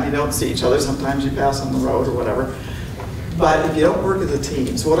a time, you don't see each other, sometimes you pass on the road or whatever. But if you don't work as a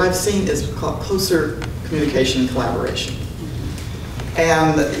team, so what I've seen is closer communication and collaboration.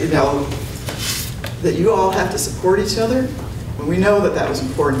 And, you know, that you all have to support each other. When we know that that was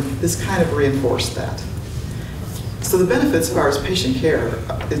important, this kind of reinforced that. So the benefits as far as patient care,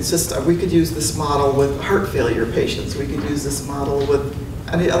 it's just, we could use this model with heart failure patients. We could use this model with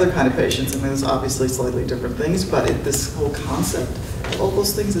any other kind of patients. I mean, there's obviously slightly different things, but this whole concept, all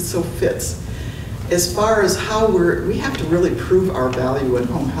those things, it so fits. As far as how we have to really prove our value in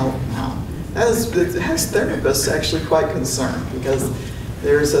home health now. It has therapists actually quite concerned because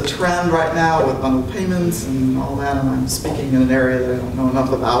there's a trend right now with bundled payments and all that, and I'm speaking in an area that I don't know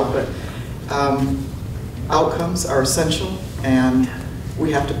enough about, but outcomes are essential, and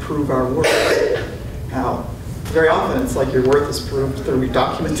we have to prove our worth. Now, very often it's like your worth is proved through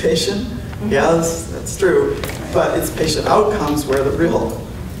documentation. Yes, that's true, but it's patient outcomes where the real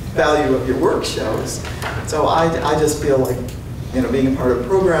value of your work shows. So I just feel like, you know, being a part of a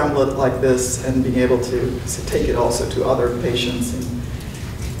program like this and being able to take it also to other patients, and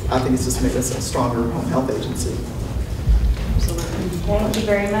I think it's just made us a stronger home health agency. Thank you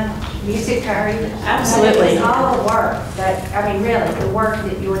very much. Music, Curry. Absolutely. It's all the work, but I mean, really, the work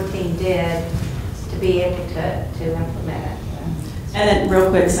that your team did to be able to implement it. And then real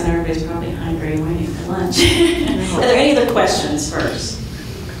quick, since everybody's probably hungry and waiting for lunch. Are there any other questions first?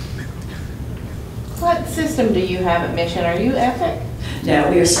 What system do you have at Mission? Are you Epic? No,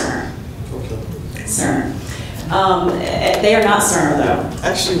 we are CERN. CERN. They are not CERN though.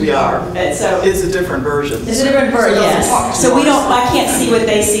 Actually, we are. So it's a different version. It's a different version, yes. So we don't. I can't see what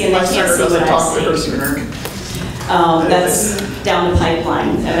they see, and they can't see what I see. That's down the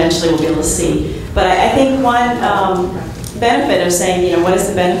pipeline. Eventually, we'll be able to see. But I think one benefit of saying, you know, what is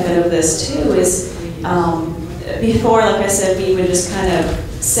the benefit of this too is before, like I said, we would just kind of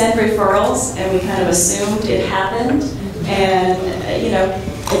send referrals, and we kind of assumed it happened, and you know,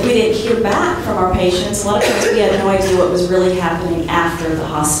 if we didn't hear back from our patients, a lot of times we had no idea what was really happening after the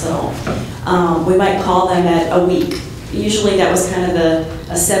hospital. We might call them at a week. Usually that was kind of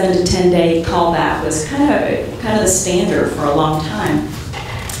a 7 to 10 day callback was kind of the standard for a long time.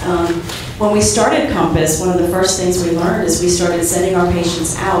 When we started Compass, one of the first things we learned is we started sending our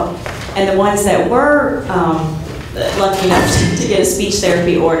patients out, and the ones that were lucky enough to get a speech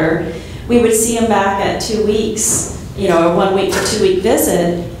therapy order, we would see them back at 2 weeks, you know, a 1 week to 2 week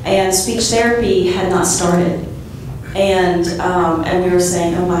visit, and speech therapy had not started. And we were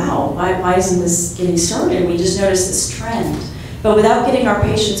saying, oh wow, why isn't this getting started? And we just noticed this trend. But without getting our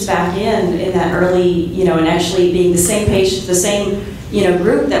patients back in that early, you know, and actually being the same patient, the same, you know,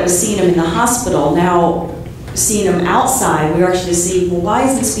 group that was seeing them in the hospital, now seeing them outside, we were actually seeing, well, why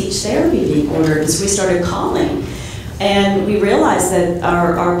isn't speech therapy being ordered? So we started calling. And we realized that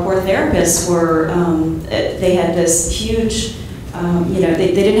our poor therapists were, they had this huge, you know,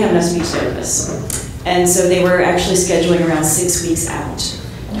 they didn't have enough speech therapists. And so they were actually scheduling around 6 weeks out.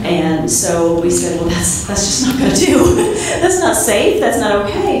 And so we said, well, that's just not gonna do. That's not safe, that's not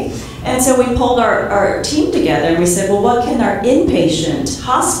okay. And so we pulled our team together and we said, well, what can our inpatient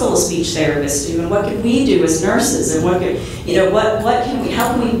hospital speech therapists do? And what can we do as nurses? And what can, you know, what can we,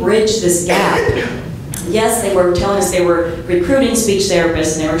 how can we bridge this gap? Yes, they were telling us they were recruiting speech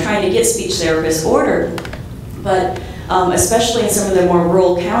therapists and they were trying to get speech therapists ordered, but especially in some of the more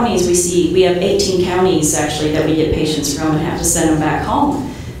rural counties, we have 18 counties actually that we get patients from and have to send them back home.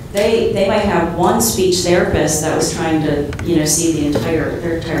 They might have one speech therapist that was trying to, see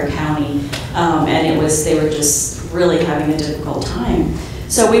their entire county, and they were just really having a difficult time.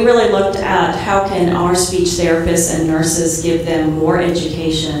 So we really looked at how can our speech therapists and nurses give them more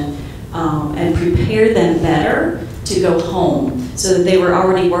education and prepare them better to go home, so that they were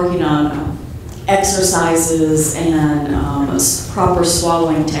already working on exercises and proper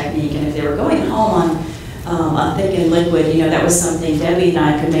swallowing technique. And if they were going home on thick and liquid, that was something Debbie and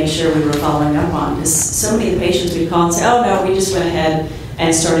I could make sure we were following up on, because so many of the patients we'd call and say, oh no, we just went ahead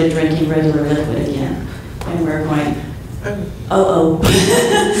and started drinking regular liquid again. And we're going,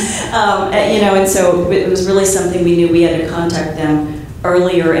 and so it was really something we knew we had to contact them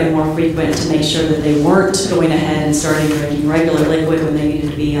earlier and more frequent to make sure that they weren't going ahead and starting drinking regular liquid when they needed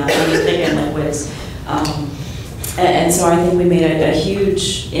to be on thick and liquids. And so I think we made a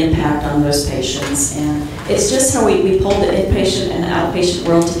huge impact on those patients. And it's just how we pulled the inpatient and outpatient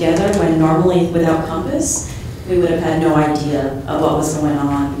world together, when normally without Compass, we would have had no idea of what was going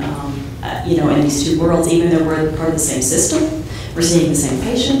on, in these two worlds. Even though we're part of the same system, we're seeing the same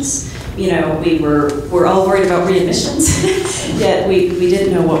patients. We're all worried about readmissions, yet we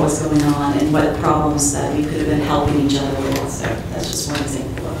didn't know what was going on and what problems that we could have been helping each other with. So that's just one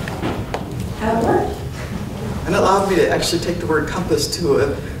example of how it worked. And it allowed me to actually take the word Compass to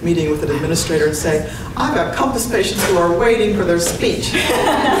a meeting with an administrator and say, I've got Compass patients who are waiting for their speech.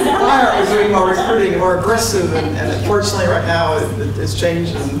 Why aren't we doing more recruiting, more aggressive? And unfortunately right now it's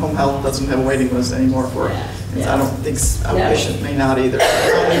changed, and home health doesn't have a waiting list anymore for it. I don't think outpatient may not either.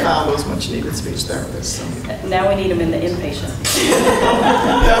 I only found those much needed speech therapists. So. Now we need them in the inpatient.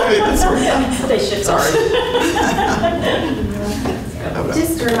 They should. Sorry. It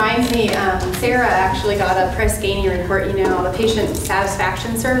just reminds me, Sarah actually got a press gaining report, all the patient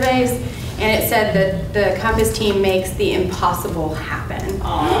satisfaction surveys, and it said that the Compass team makes the impossible happen.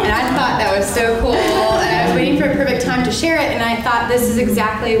 Aww. And I thought that was so cool, and I was waiting for a perfect time to share it, and I thought this is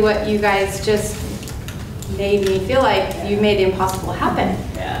exactly what you guys just made me feel like. You made the impossible happen.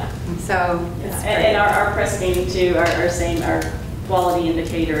 Yeah. So it's and our press gaining too, our quality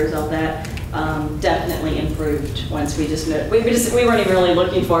indicators of that definitely improved once we weren't even really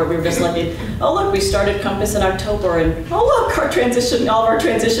looking for it. We were just looking, oh look, we started Compass in October, and oh look, all of our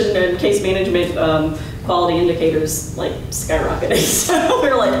transition and case management quality indicators like skyrocketed. So we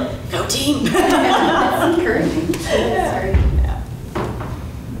were like, go team. That's encouraging. Yeah.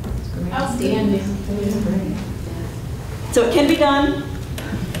 Outstanding. So it can be done.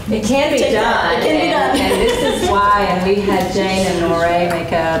 It can be done. It can be done. And this is why, and we had Jayne and Noré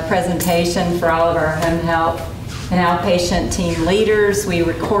make a presentation for all of our home health and outpatient team leaders. We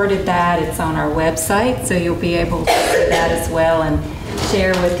recorded that. It's on our website, so you'll be able to see that as well and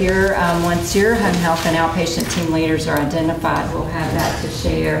share with your, once your home health and outpatient team leaders are identified, we'll have that to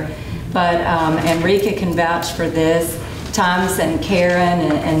share. But Enrica can vouch for this. Thomas and Karen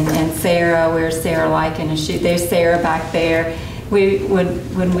and Sarah, where's Sarah Lycan? There's Sarah back there.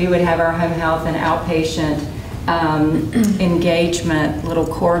 When we would have our home health and outpatient engagement, little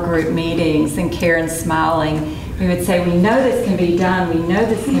core group meetings, and Karen smiling, we would say, we know this can be done, we know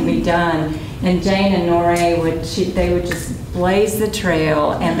this can be done. And Jayne and Noré they would just blaze the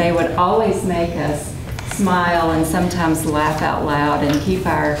trail, and they would always make us smile and sometimes laugh out loud and keep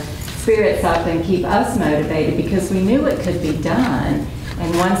our spirits up and keep us motivated, because we knew it could be done.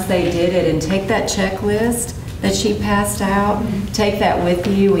 And once they did it, and take that checklist that she passed out, take that with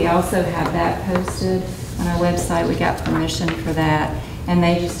you. We also have that posted on our website. We got permission for that. And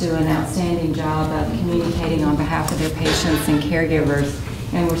they just do an outstanding job of communicating on behalf of their patients and caregivers.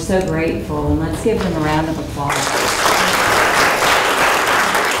 And we're so grateful. And let's give them a round of applause.